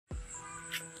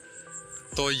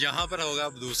तो यहाँ पर होगा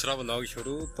अब दूसरा व्लॉग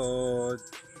शुरू। तो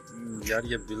यार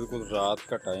ये बिल्कुल रात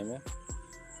का टाइम है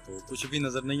तो कुछ भी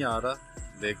नज़र नहीं आ रहा।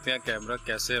 देखते हैं कैमरा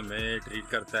कैसे हमें ट्रीट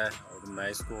करता है और मैं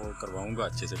इसको करवाऊँगा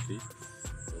अच्छे से ट्रीट।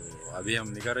 तो अभी हम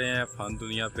निकल रहे हैं फन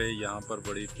दुनिया पे। यहाँ पर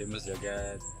बड़ी फेमस जगह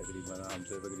है, तकरीबन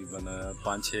हमसे तकरीबन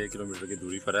 5-6 किलोमीटर की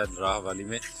दूरी पर है, राहवाली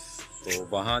में। तो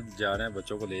वहाँ जा रहे हैं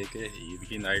बच्चों को लेके। ईद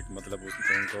की नाइट मतलब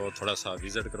उनको थोड़ा सा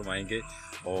विज़िट करवाएंगे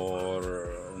और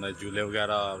उन्हें झूले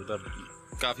वगैरह, उधर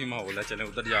काफ़ी माहौल है। चलें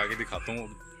उधर जाके दिखाता हूँ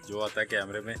जो आता है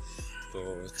कैमरे में।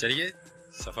 तो चलिए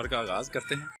सफ़र का आगाज़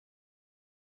करते हैं।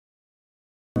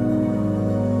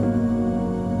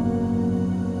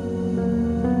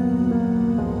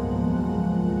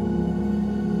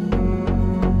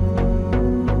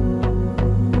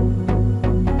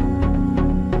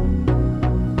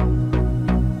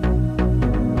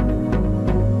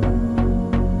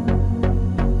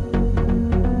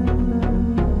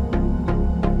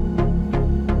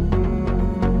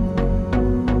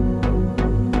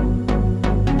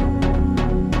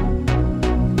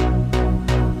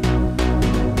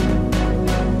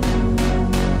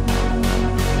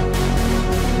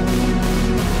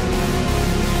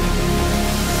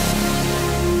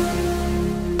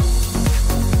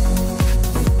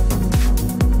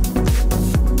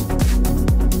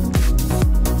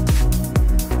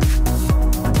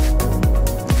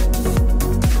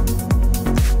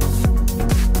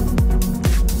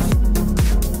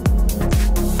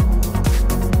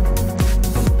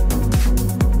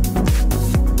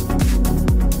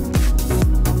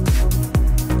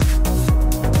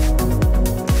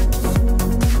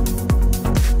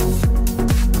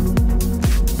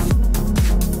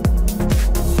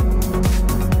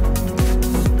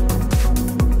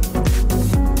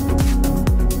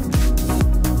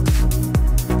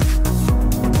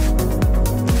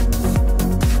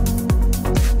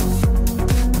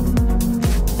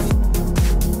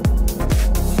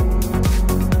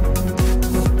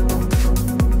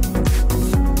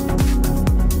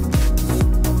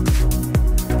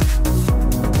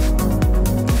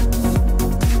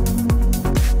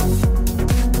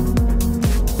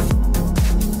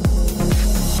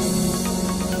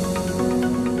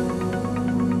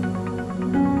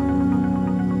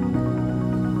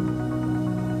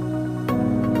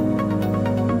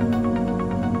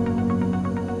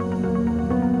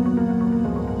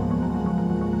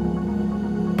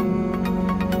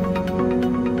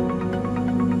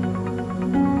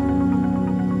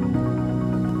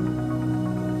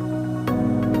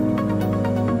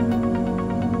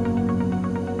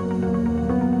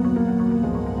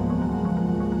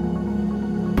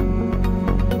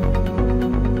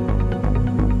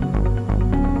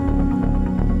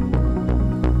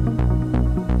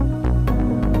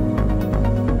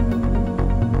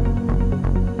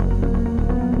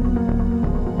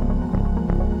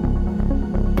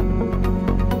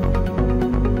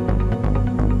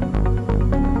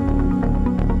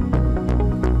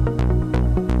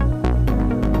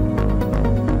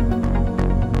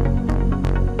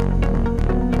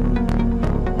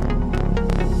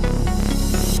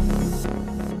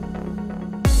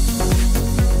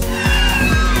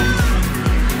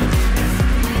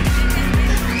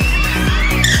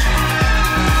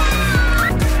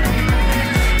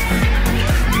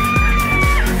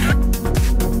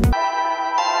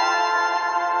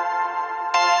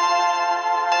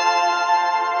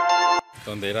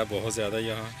 तो अंधेरा बहुत ज़्यादा,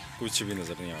 यहाँ कुछ भी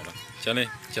नज़र नहीं आ रहा। चलें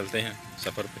चलते हैं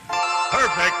सफ़र पे।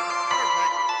 परफेक्ट।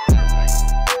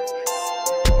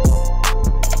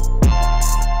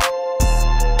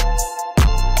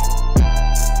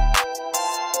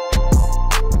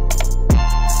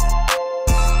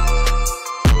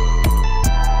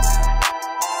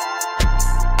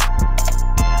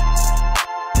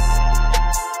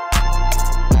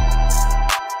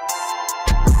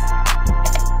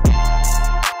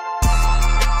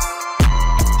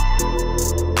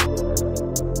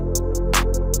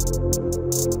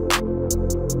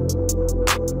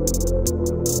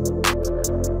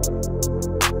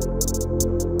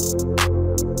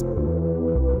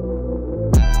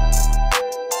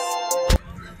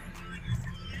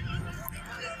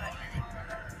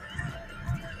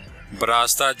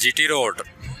 रास्ता जीटी रोड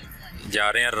जा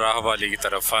रहे हैं राहवाली की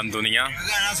तरफ, फन दुनिया।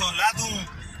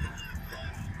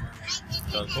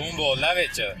 तो तू बोलना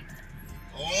बिच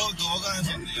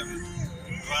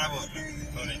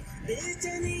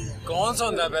कौन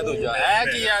सुनता पे दूजा है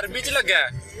कि यार बिच लगा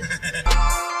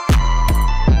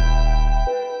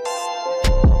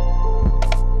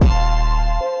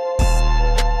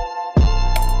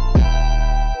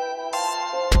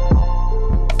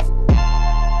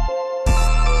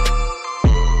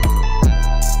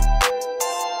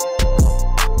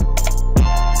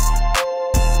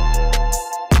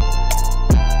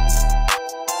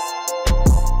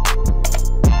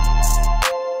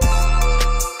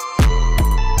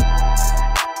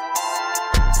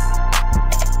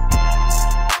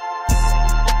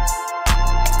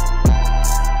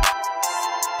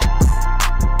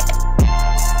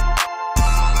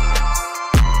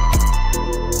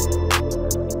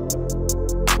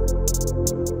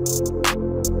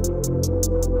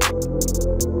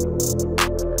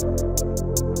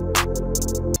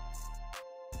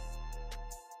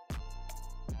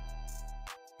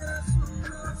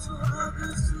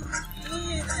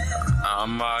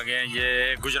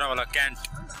गुजरांवाला कैंट।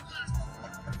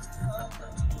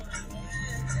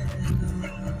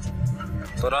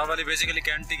 तो राहवाली बेसिकली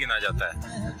कैंट ही गिना जाता है।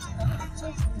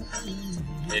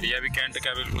 एरिया भी कैंट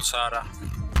का बिल्कुल सारा।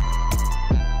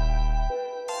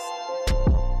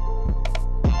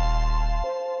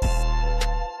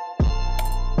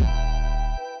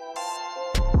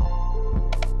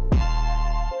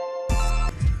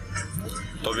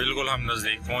 तो बिल्कुल हम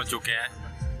नज़दीक पहुंच चुके हैं।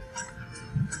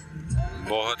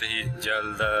 बहुत ही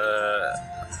जल्द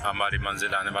हमारी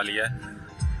मंजिल आने वाली है।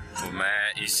 तो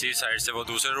मैं इसी साइड से, वो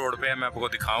दूसरे रोड पे है, मैं आपको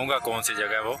दिखाऊंगा कौन सी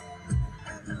जगह है वो।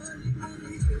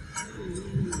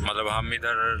 मतलब हम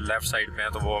इधर लेफ़्ट साइड पे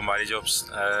हैं, तो वो हमारी जो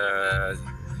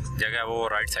जगह है वो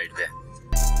राइट साइड पे है।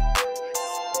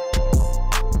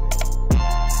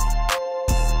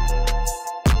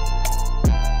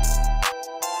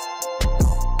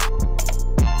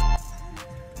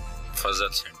 फजल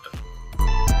सेंटर।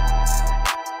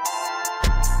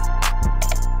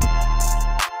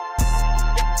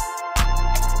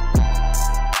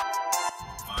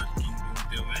 पार्किंग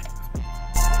ढूंढते हुए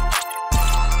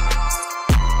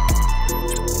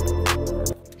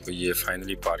तो ये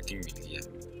फाइनली पार्किंग मिल गई है।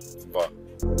 वाह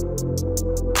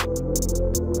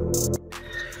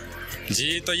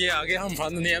जी। तो ये आगे हम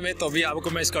दुनिया में। तो अभी आपको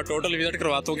मैं इसका टोटल विजिट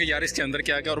करवाता हूँ कि यार इसके अंदर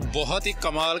क्या क्या। और बहुत ही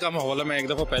कमाल का माहौल है। मैं एक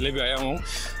दफ़ा पहले भी आया हूँ,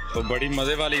 तो बड़ी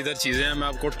मज़े वाली इधर चीज़ें हैं। मैं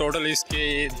आपको टोटल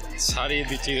इसकी सारी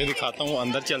चीज़ें दिखाता हूँ।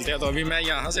 अंदर चलते हैं। तो अभी मैं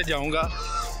यहाँ से जाऊँगा।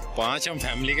 5 हम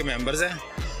फैमिली के मेंबर्स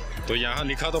हैं। तो यहाँ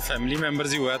लिखा तो फैमिली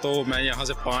मेंबर्स ही हुआ है। तो मैं यहाँ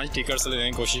से 5 टिकट्स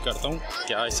लेने की कोशिश करता हूँ,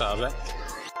 क्या हिसाब है।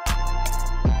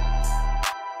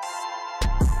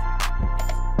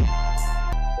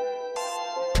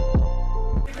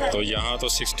 तो यहाँ तो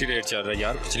 60 रेट चल रहा है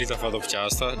यार। पिछली दफ़ा तो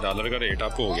 50 था। डॉलर का रेट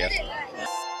अप हो गया।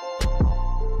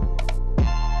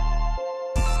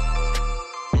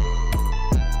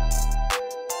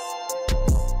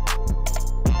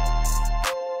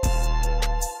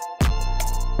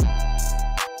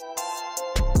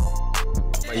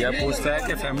 भैया पूछता है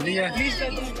कि फैमिली है।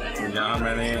 यहाँ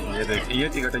मैंने ये देखी है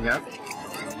टिकट है यार।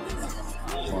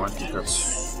 5 टिकट्स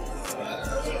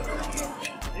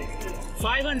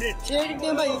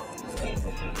 500 भाई।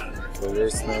 तो ये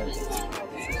इसमें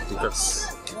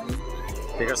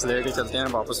टिकट्स लेके चलते हैं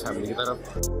वापस फैमिली की तरफ।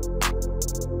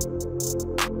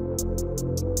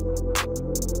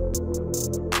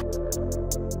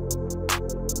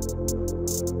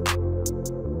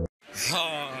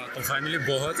 हाँ तो फाइनली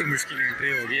बहुत ही मुश्किल एंट्री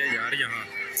हो गई है यार। यहाँ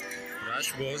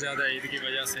रश बहुत ज़्यादा है ईद की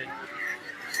वजह से।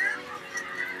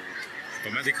 तो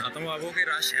मैं दिखाता हूँ आपको कि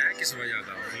रश है किस वजह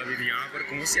का। मतलब यहाँ पर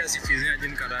कौन सी ऐसी चीज़ें हैं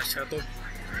जिनका रश है। तो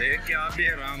देख के आप भी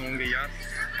हैरान होंगे यार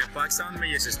कि पाकिस्तान में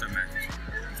ये सिस्टम है,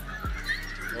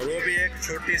 और वो भी एक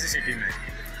छोटी सी सिटी में।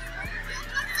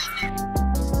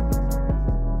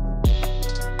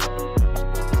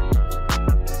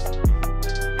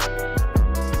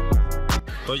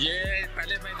 तो ये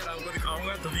पहले मैं इधर आपको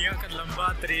दिखाऊंगा दुनिया का लंबा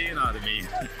तरीन आदमी।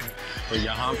 तो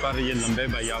यहाँ पर ये लंबे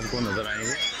भाई आपको नज़र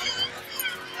आएंगे।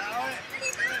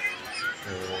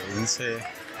 तो इनसे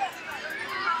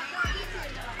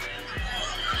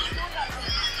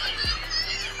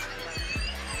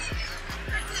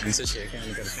शेक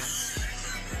हैंड करते हैं।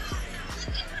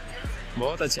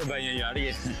 बहुत अच्छे भाई हैं यार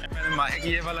ये। मैंने माइक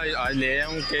ये वाला आज ले आया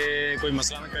हूँ कि कोई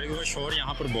मसला ना करे, क्योंकि शोर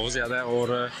यहाँ पर बहुत ज़्यादा है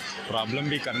और प्रॉब्लम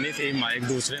भी करनी थी। माइक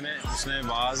दूसरे ने उसने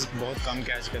आवाज़ बहुत कम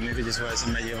कैच करनी थी, जिस वजह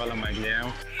से मैं ये वाला माइक ले आया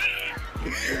हूँ।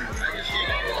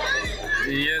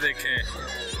 ये देखें,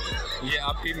 ये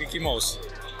आपकी मिकी माउस।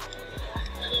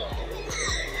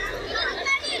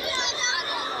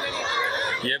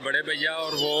 ये बड़े भैया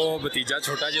और वो भतीजा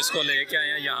छोटा जिसको लेके आए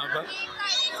हैं यहाँ पर,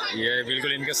 ये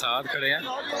बिल्कुल इनके साथ खड़े हैं।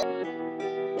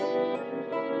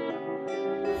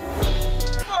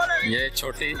 ये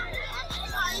छोटी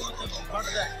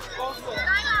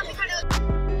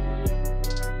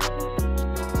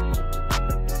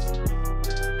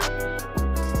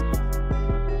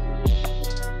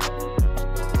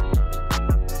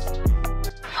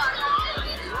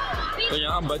तो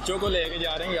यहाँ बच्चों को लेके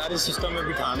जा रहे हैं यार इस सिस्टम में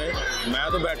बिठाने। मैं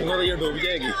तो बैठूंगा तो ये डूब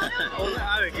जाएगी।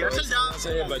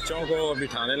 से बच्चों को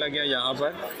बिठाने लगे हैं यहाँ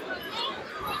पर।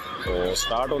 तो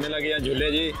स्टार्ट होने लगे हैं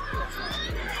झूले जी।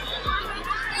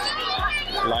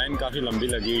 लाइन काफ़ी लंबी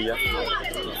लगी हुई है।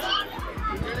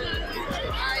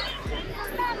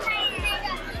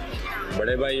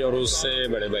 बड़े भाई और उससे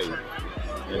बड़े भाई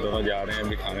ये दोनों जा रहे हैं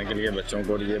बिठाने के लिए बच्चों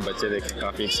को। ये बच्चे देखें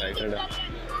काफ़ी एक्साइटेड है।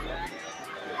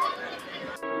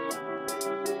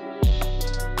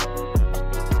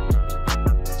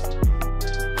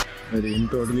 रीम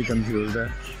टोटली कंफ्यूज है।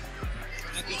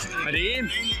 रीम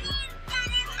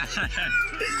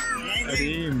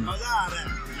रीम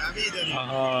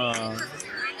हाँ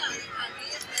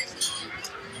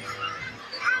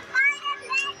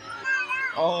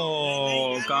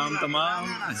ओ काम तमाम।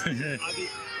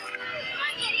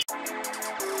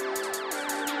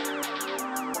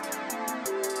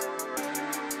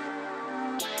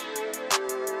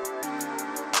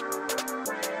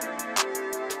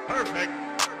 Perfect.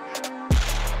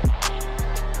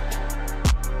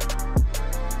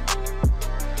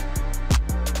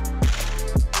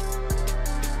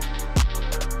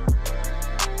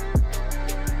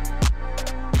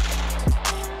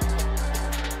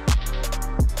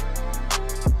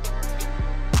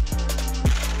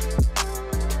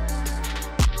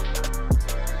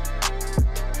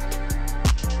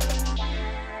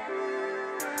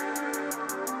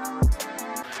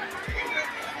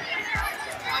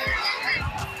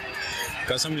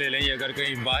 कसम ले लें, ये अगर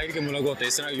कहीं बाहर के मुल्क होते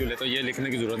इस तरह झूले तो ये लिखने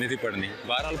की ज़रूरत नहीं थी पड़नी।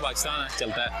 बहरहाल पाकिस्तान है,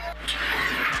 चलता है।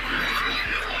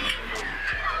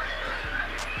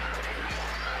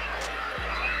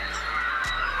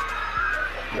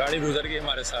 गाड़ी गुजर गई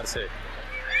हमारे सर से।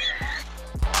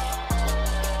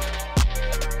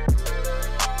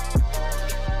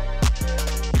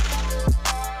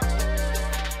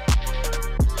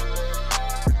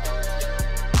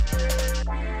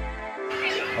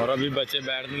 और अभी बच्चे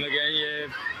बैठने लगे हैं ये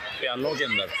प्यालों के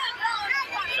अंदर।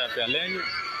 क्या प्याले हैं ये?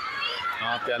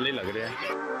 हाँ प्याले ही लग रहे हैं।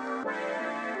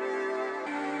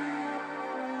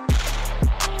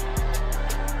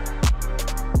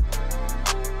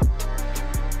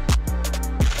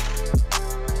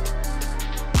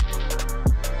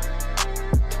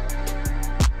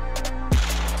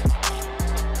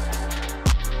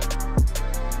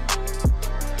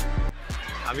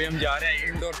 अभी हम जा रहे हैं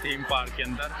इंडोर थीम पार्क के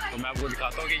अंदर। तो मैं आपको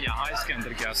दिखाता हूँ कि यहाँ इसके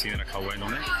अंदर क्या सीन रखा हुआ है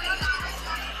इन्होंने।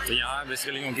 तो यहाँ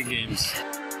बेसिकली उनकी गेम्स।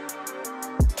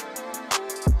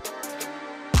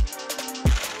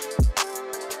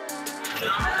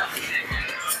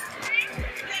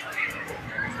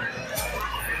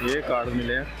 ये कार्ड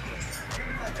मिले हैं,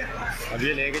 अब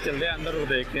ये लेके चलते हैं अंदर और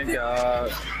देखते हैं क्या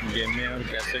गेम में और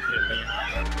कैसे खेल रहे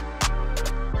हैं।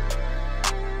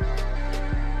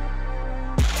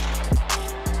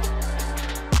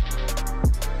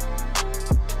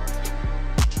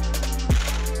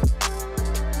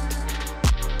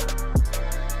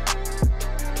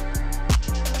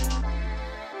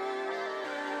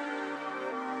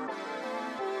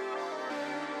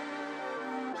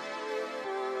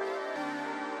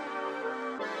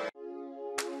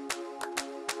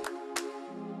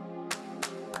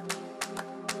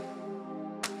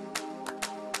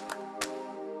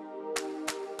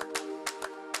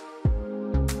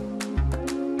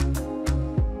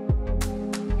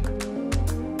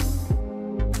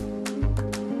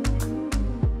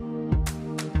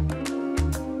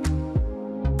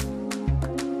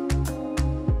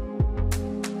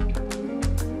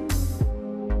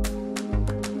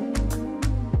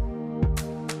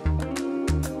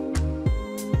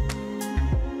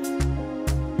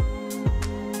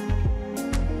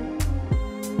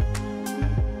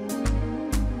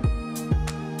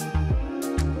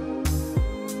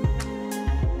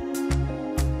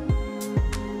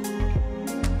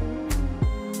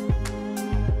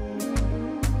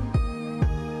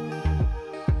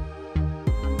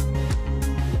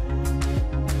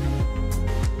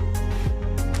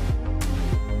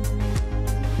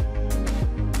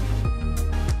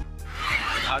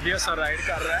 आदि सर राइड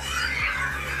कर रहा है।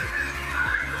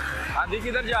 आदि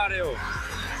किधर जा रहे हो?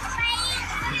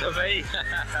 दुबई।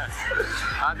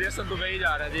 आदि सर दुबई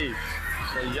जा रहा है जी।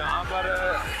 तो यहाँ पर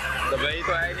दुबई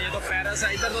तो है नहीं, तो पेरिस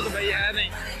है, इधर तो दुबई है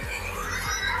नहीं।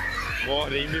 वो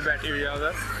रीम भी बैठी हुई है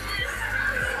उधर।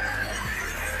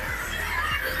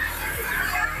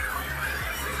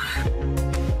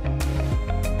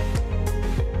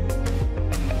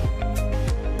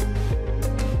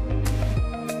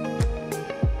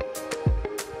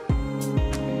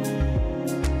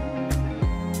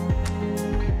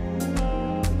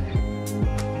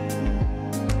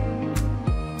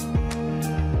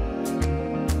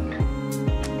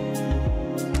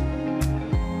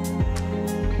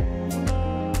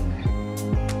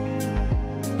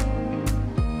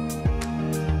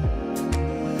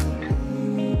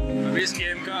 इस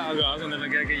गेम का आगाज होने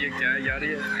लगा कि ये क्या है यार,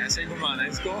 ये ऐसे ही घुमाना है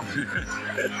इसको।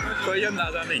 कोई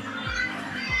अंदाज़ा नहीं।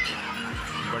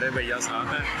 बड़े भैया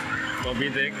साथ हैं, तो अभी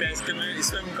देखते हैं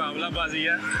इसमें मुकाबलाबाजी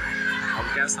है।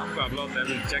 अब कैसा मुकाबला होता है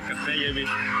चेक करते हैं। ये भी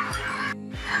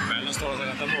बैलेंस थोड़ा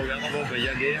सा ख़त्म हो गया था, वो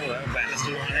भैया गए हुए हैं बैलेंस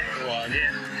दिलवाने, वो आ गए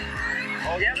हैं।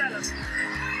 हो गया बैलेंस?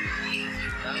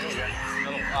 हो गया।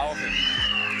 चलो आओ फिर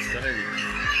चले जी।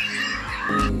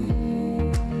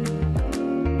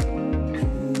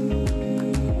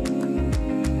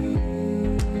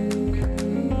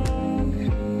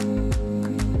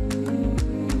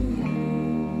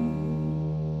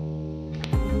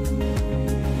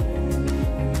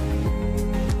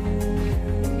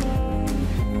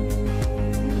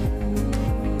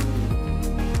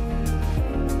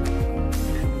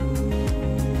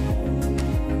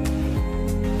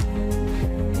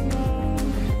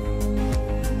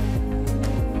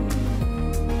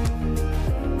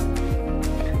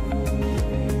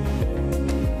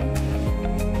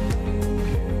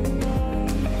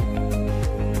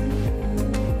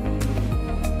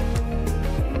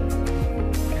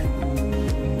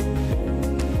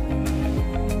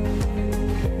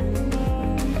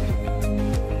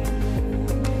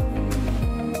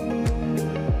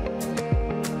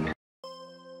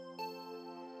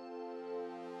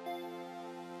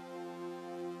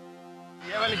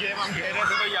 सर्वाइवल गेम हम खेल रहे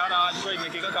थे, तो यार आज कोई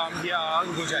निकी का काम किया, आग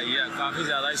बुझाई है। काफ़ी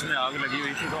ज़्यादा इसमें आग लगी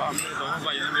हुई थी, तो हमने दोनों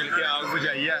भाइयों ने मिलकर आग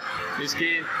बुझाई है।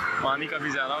 इसकी पानी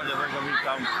कभी ज़्यादा हो जाता है, कभी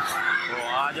कम, तो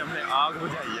आज हमने आग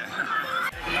बुझाई है।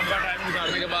 एक लंबा टाइम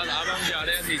गुजारने के बाद अब हम जा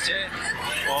रहे हैं नीचे,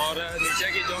 और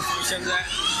नीचे की जो फंक्शन है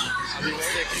अभी वो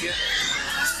देखेंगे,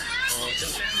 और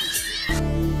चलते हैं नीचे।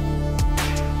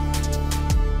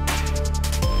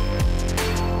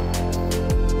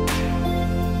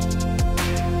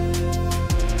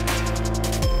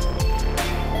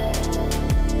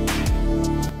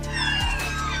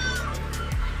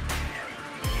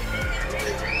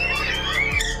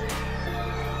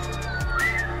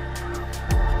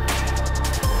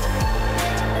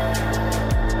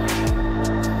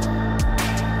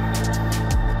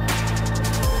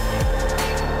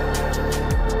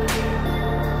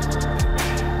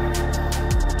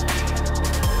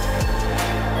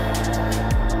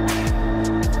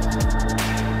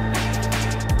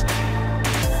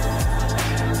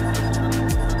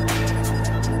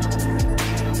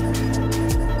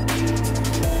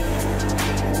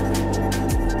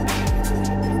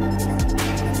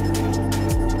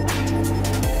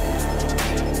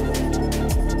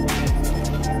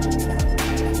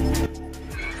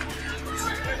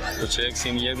 कुछ एक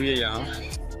सीन ये भी है यहाँ।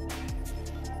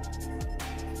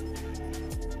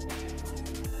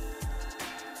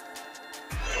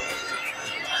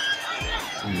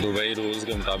 दुबई रूल्स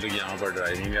के मुताबिक यहाँ पर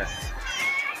ड्राइविंग है।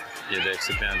 ये देख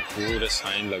सकते हैं पूरे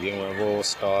साइन लगे हुए हैं, वो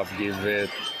स्टॉप, गिव वे,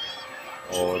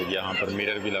 और यहाँ पर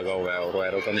मिरर भी लगा हुआ है, और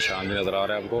एरो का निशान भी नज़र आ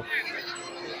रहा है आपको।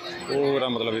 पूरा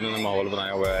मतलब इन्होंने माहौल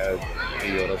बनाया हुआ है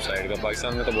यूरोप साइड का।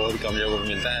 पाकिस्तान में तो बहुत कम जगहों पर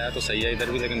मिलता है, तो सही है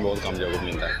इधर भी, लेकिन बहुत कम जगहों पर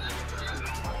मिलता है।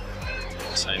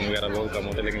 साइन वगैरह बहुत कम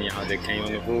होते हैं, लेकिन यहाँ देखें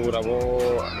इन्होंने पूरा वो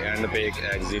एंड पे एक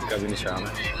एग्जिट का भी निशान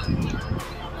है,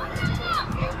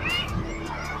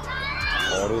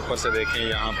 और ऊपर से देखें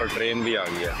यहाँ पर ट्रेन भी आ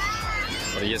गया,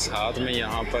 और ये साथ में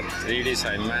यहाँ पर 3D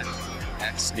साइन में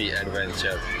XD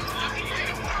एडवेंचर।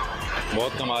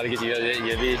 बहुत कमाल की चीज़ है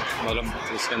ये भी,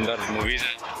 मतलब इसके अंदर मूवीज़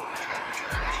हैं,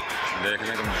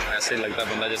 देखने को ऐसे ही लगता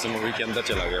है बंदा जैसे मूवी के अंदर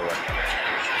चला गया हुआ है।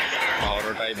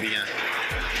 हॉरर टाइप भी हैं।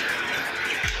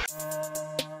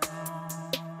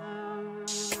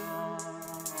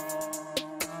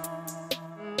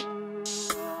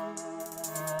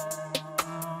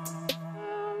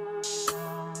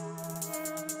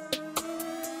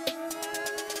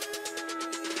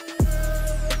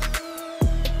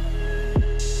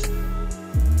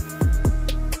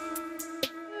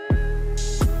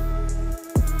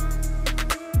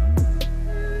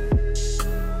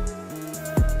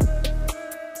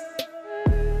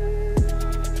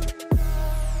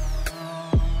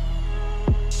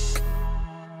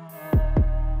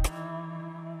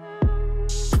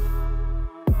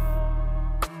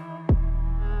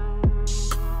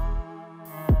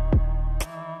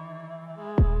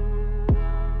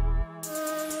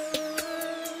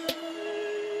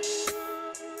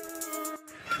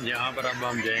 यहाँ पर अब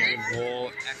हम जाएंगे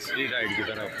वो XD राइड की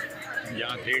तरफ।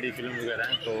 यहाँ 3D फिल्म वगैरह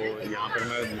हैं, तो यहाँ पर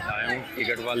मैं आया हूँ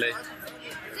टिकट वाले,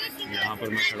 यहाँ पर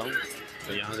मैं खड़ा हूँ,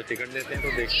 तो यहाँ से टिकट लेते हैं, तो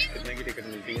देखते हैं कितने की टिकट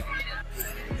मिलती है।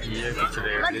 ये कुछ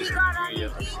रेट लिस्ट है,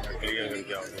 क्लियर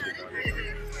करके आपको दिखा देते हैं।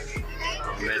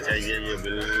 हमें चाहिए ये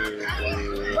बिल्कुल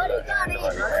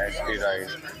XD राइड,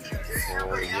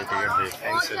 तो ये टिकट देखते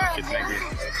हैं सिर्फ कितने की।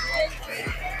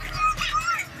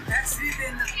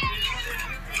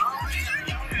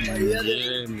 ये मिल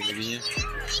गई हैं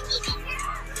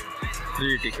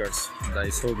 3 टिकट्स,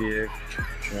 250 की एक।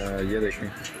 ये देखें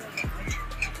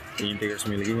 3 टिकट्स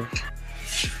मिल गई हैं,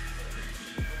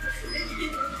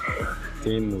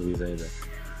 3 मूवीज़ हैं इधर।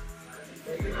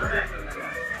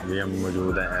 अभी हम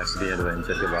मौजूद हैं XD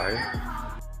एडवेंचर के बाहर।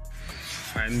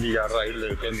 फाइनली यार राइड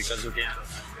लेके निकल चुके हैं,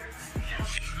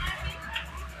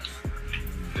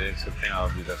 देख सकते हैं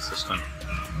आप इधर सिस्टम।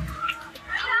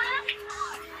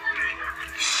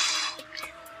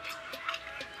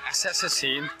 ऐसे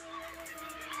सीन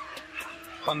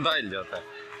बंदा हिल जाता है।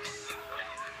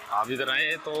 आप इधर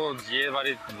आए तो ये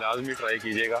वाली लाजमी ट्राई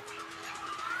कीजिएगा,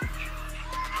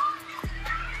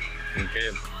 क्योंकि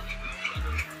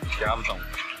क्या बताऊं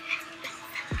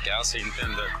क्या सीन थे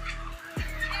अंदर,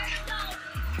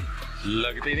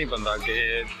 लगती नहीं बंदा के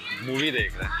मूवी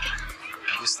देख रहे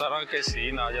हैं। इस तरह के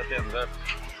सीन आ जाते हैं अंदर।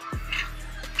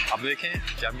 अब देखें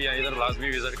जब भी आए इधर लाजमी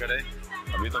विजिट करें।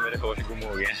 अभी तो मेरे होश गुम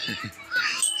हो गए हैं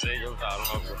सही जो बता रहा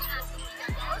हूँ आपको।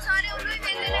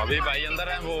 तो अभी भाई अंदर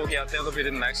हैं, वो क्या आते हैं तो फिर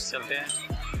नेक्स्ट चलते हैं,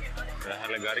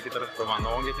 पहले घर की तरफ रवाना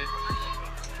होंगे फिर।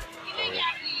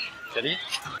 तो चलिए।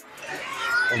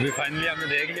 अभी फाइनली आपने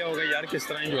देख लिया होगा यार किस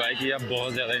तरह एंजॉय किया,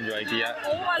 बहुत ज़्यादा एंजॉय किया।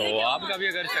 तो आपका भी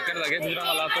अगर चक्कर लगे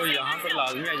गुजरांवाला तो यहाँ पर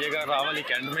लाजमी आइएगा। रावली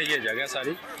कैंट में ये जगह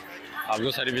सारी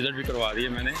आपको सारी विज़िट भी करवा दी है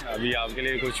मैंने। अभी आपके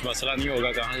लिए कुछ मसला नहीं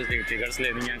होगा कहाँ से टिकट्स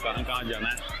लेनी है, कहाँ कहाँ जाना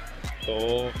है। तो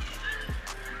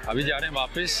अभी जा रहे हैं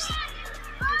वापस,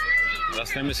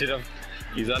 रास्ते में सिर्फ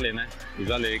पिज़्ज़ा लेना है,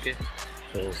 पिज़्ज़ा लेके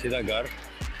तो सीधा घर,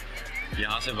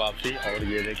 यहाँ से वापसी। और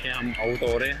ये देखें हम आउट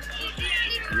हो रहे हैं,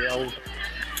 ये आउट,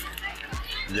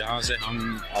 यहाँ से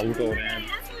हम आउट हो रहे हैं।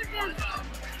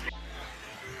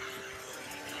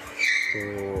 तो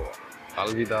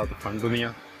अलविदा तो फन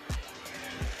दुनिया,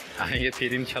 आएंगे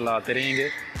फिर इंशाल्लाह आते रहेंगे।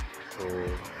 तो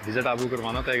विज़िट आपको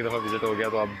करवाना था, एक दफ़ा विज़िट हो गया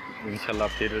तो अब इंशाल्लाह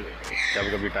फिर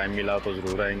जब कभी टाइम मिला तो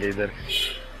ज़रूर आएंगे इधर।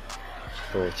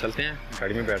 तो चलते हैं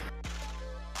गाड़ी में बैठ।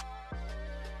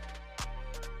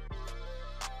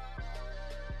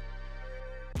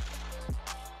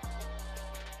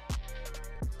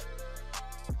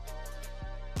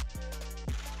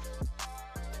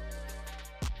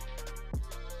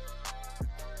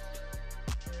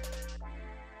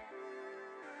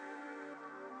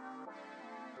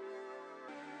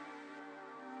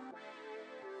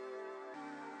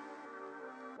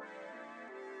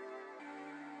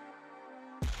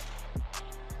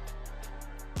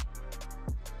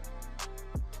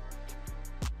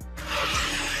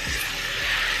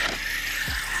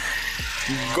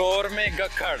 गौर में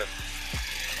गखड़।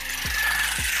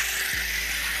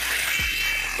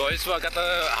 तो इस वक्त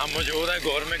हम मौजूद हैं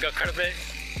गौर में गखड़ पे।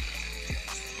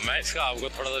 मैं इसका आपको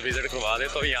थोड़ा सा विजिट करवा दे।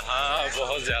 तो यहाँ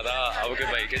बहुत ज़्यादा आपके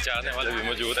भाई के चाहने वाले भी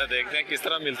मौजूद हैं, देखते हैं किस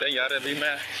तरह मिलते हैं यार। अभी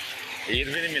मैं ईद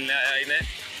भी नहीं मिलने आया इन्हें।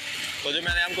 तो जो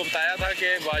मैंने आपको बताया था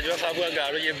कि बाजवा साहब का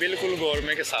घर ये बिल्कुल गौर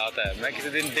में के साथ है। मैं किसी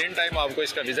दिन टाइम आपको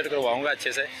इसका विजिट करवाऊँगा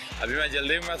अच्छे से। अभी मैं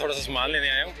जल्दी में थोड़ा सा सामान लेने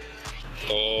आया हूँ।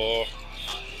 तो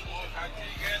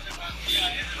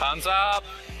खान साहब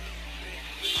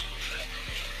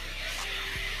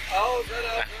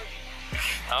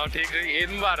हाँ ठीक है, ईद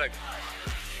मुबारक।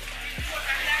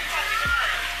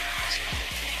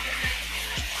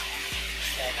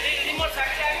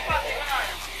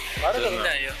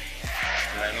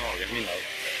 मैंने हो गया महीना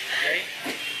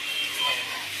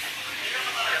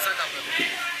कैसा काम करते हैं?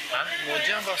 हाँ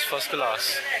मुझे बस फर्स्ट क्लास।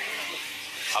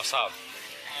 आप साहब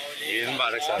ईद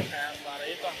मुबारक साहब।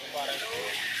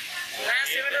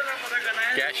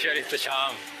 कैशियर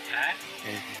इत्तेशाम है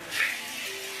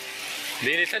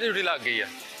दिन इतना ड्यूटी लग गई है।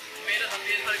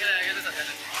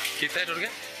 कितना टुट गया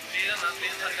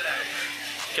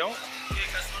क्यों?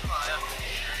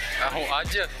 आहो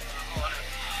अज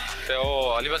तो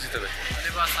अली बस कितने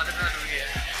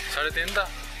 3:30 था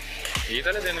ईद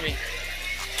वाले दिन भी।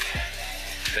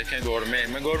 देखें गौर में,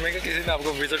 मैं गौर में किसी दिन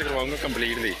आपको विजिट करवाऊंगा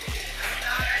कम्प्लीटली।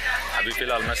 अभी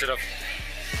फ़िलहाल मैं सिर्फ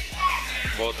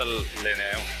बोतल लेने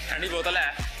आया हूँ, ठंडी बोतल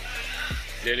है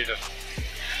 1.5 लीटर।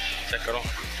 चेक करो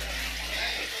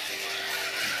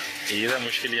ईद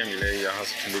मुश्किल ये मिले यहाँ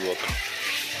से ठंडी बोतल।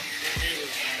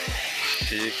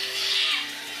 ठीक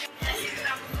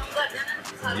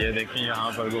ये देखिए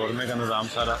यहाँ पर गौरमे का निज़ाम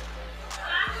सारा।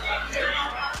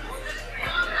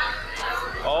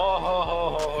 ओ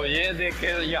हो ये देखे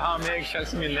यहाँ में एक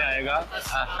शख्स मिलने आएगा।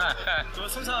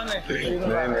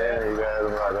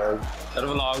 सर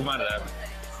व्लॉग बन रहा है,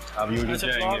 अब यूट्यूब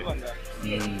पे आएंगे।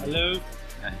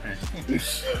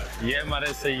 ये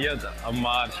हमारे सैयद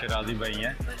अम्मार शराजी भाई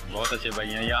हैं, बहुत अच्छे भाई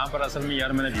हैं। यहाँ पर असल में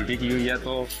यार मैंने ड्यूटी की हुई है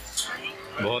तो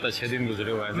बहुत अच्छे दिन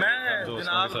गुजरे हुए हैं। मैं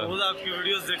जनाब रोज़ आपकी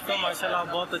वीडियोस देखता हूँ, माशाल्लाह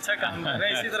बहुत अच्छा काम कर रहे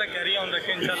हैं। इसी तरह कैरी ऑन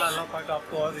रखें इंशाल्लाह, अल्लाह पाक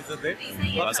आपको और इज्जत दे।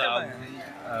 बस आप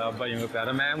भाई में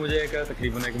प्यारा। मैं मुझे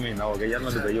तकरीबन 1 महीना हो गया यार,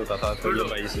 मैं दुबई होता था तो ये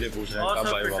भाई इसलिए पूछ रहे हैं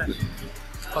कब भाई वापस।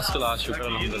 फर्स्ट क्लास, शुक्र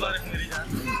अल्हम्दुलिल्लाह।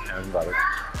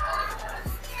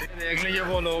 देख लीजिए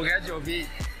वो लोग हैं जो भी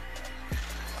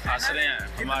हंस रहे हैं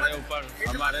हमारे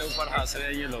ऊपर हंस रहे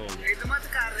हैं ये लोग, हिम्मत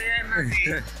कर रहे हैं।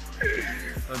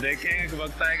 तो देखें एक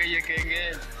वक्त आएगा ये कहेंगे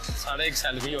सारे एक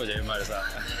सेल्फी हो जाए हमारे साथ।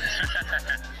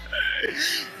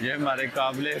 ये हमारे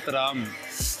काबिल एहतराम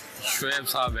शुएब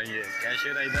साहब है, ये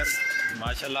कैशियर है इधर।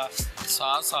 माशाल्लाह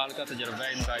 7 साल का तजर्बा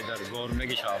है इनका इधर गवर्नमेंट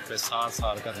की शॉप पे, 7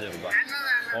 साल का तजर्बा।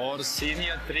 और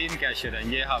सीनियर तरीन कैशियर है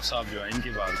ये हाफ साहब जो है, इनकी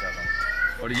बात कर रहा हूँ।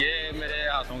 और ये मेरे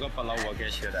हाथों का पला हुआ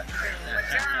कैशियर है।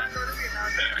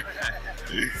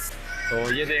 तो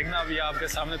ये देखना अभी आपके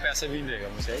सामने पैसे भी नहीं देगा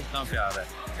मुझे, इतना प्यार है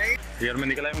यार। मैं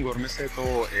निकला हूँ गवर्नमेंट से तो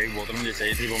एक बोतल मुझे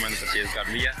चाहिए थी, वो मैंने परचेज़ कर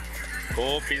लिया। तो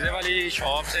पिज़्ज़े वाली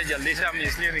शॉप से जल्दी से हम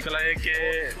इसलिए निकल आए कि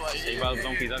एक बात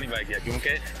बताऊँ, पिज़्ज़ा नहीं बाय किया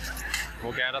क्योंकि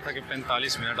वो कह रहा था कि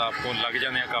 45 मिनट आपको लग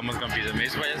जाने हैं कम अज़ कम पिज़्ज़े में।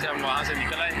 इस वजह से हम वहाँ से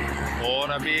निकल आए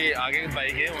और अभी आगे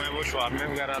बाइक गए हुए हैं वो शवारमे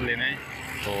वगैरह लेने।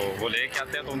 तो वो लेके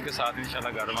आते हैं तो उनके साथ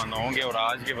इंशाल्लाह घर रवाना होंगे और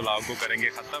आज के व्लॉग को करेंगे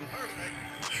ख़त्म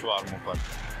शवारमों पर।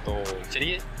 तो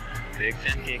चलिए देखते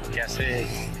हैं कि कैसे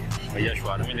भैया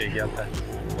शवारमे लेके आता है,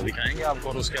 तो दिखाएंगे आपको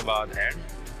और उसके बाद एंड